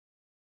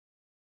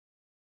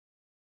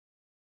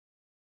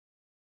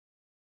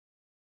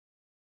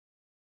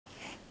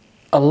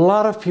A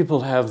lot of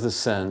people have the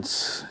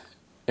sense,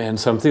 and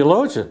some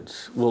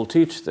theologians will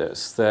teach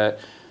this, that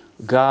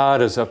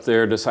God is up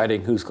there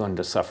deciding who's going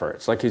to suffer.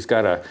 It's like he's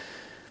got a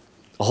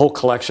whole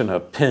collection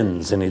of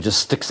pins and he just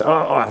sticks,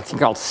 oh, I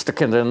think I'll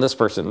stick it in this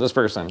person, this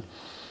person.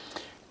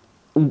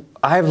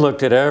 I've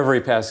looked at every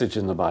passage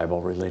in the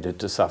Bible related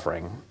to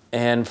suffering,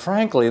 and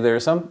frankly, there are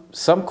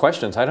some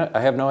questions I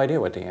have no idea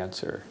what the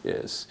answer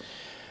is.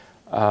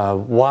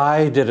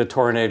 Why did a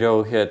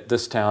tornado hit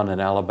this town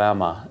in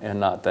Alabama and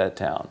not that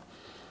town?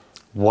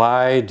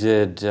 Why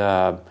did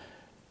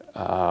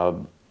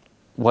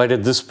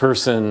this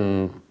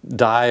person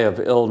die of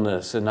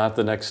illness and not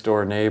the next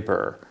door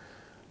neighbor?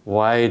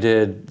 Why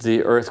did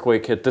the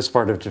earthquake hit this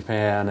part of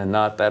Japan and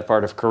not that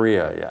part of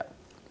Korea yet?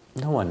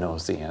 No one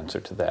knows the answer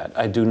to that.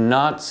 I do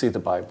not see the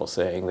Bible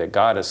saying that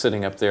God is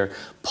sitting up there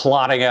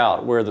plotting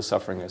out where the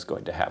suffering is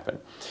going to happen.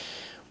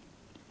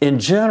 In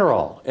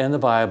general, in the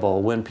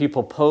Bible, when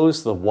people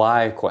pose the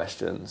why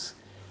questions,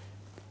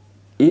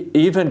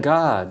 even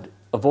God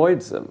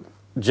avoids them.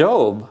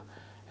 Job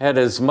had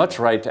as much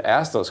right to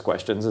ask those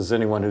questions as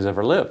anyone who's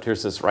ever lived.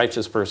 Here's this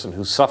righteous person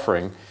who's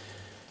suffering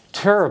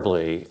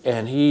terribly,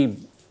 and he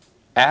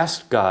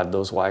asked God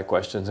those why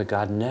questions, and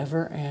God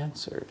never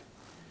answered.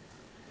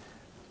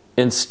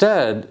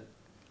 Instead,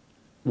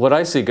 what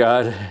I see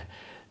God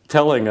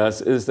telling us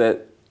is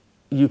that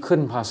you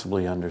couldn't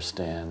possibly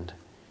understand.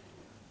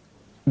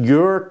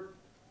 Your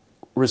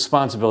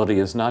responsibility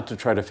is not to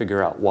try to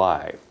figure out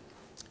why.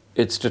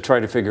 It's to try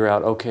to figure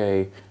out,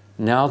 okay,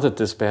 now that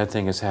this bad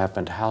thing has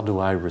happened, how do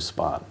I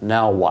respond?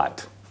 Now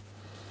what?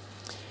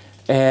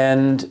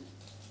 And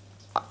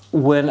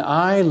when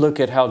I look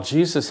at how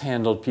Jesus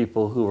handled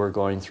people who were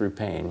going through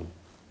pain,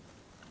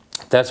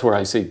 that's where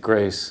I see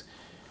grace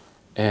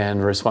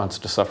and response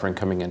to suffering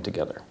coming in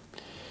together.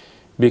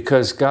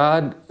 Because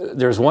God,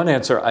 there's one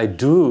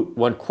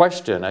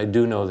question I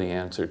do know the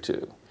answer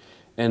to,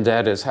 and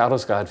that is, how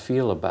does God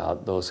feel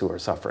about those who are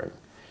suffering?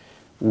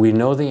 We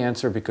know the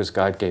answer because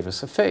God gave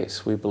us a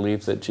face. We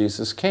believe that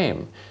Jesus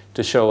came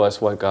to show us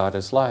what God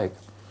is like.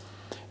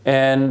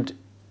 And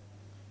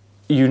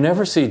you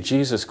never see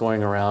Jesus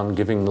going around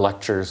giving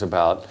lectures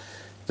about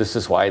this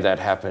is why that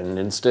happened.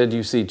 Instead,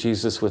 you see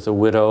Jesus with a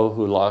widow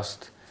who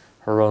lost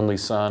her only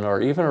son, or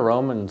even a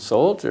Roman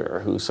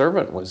soldier whose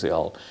servant was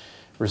ill,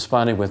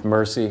 responding with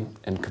mercy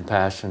and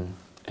compassion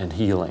and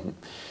healing.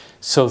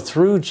 So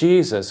through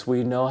Jesus,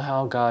 we know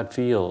how God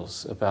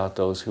feels about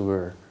those who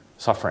are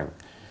suffering.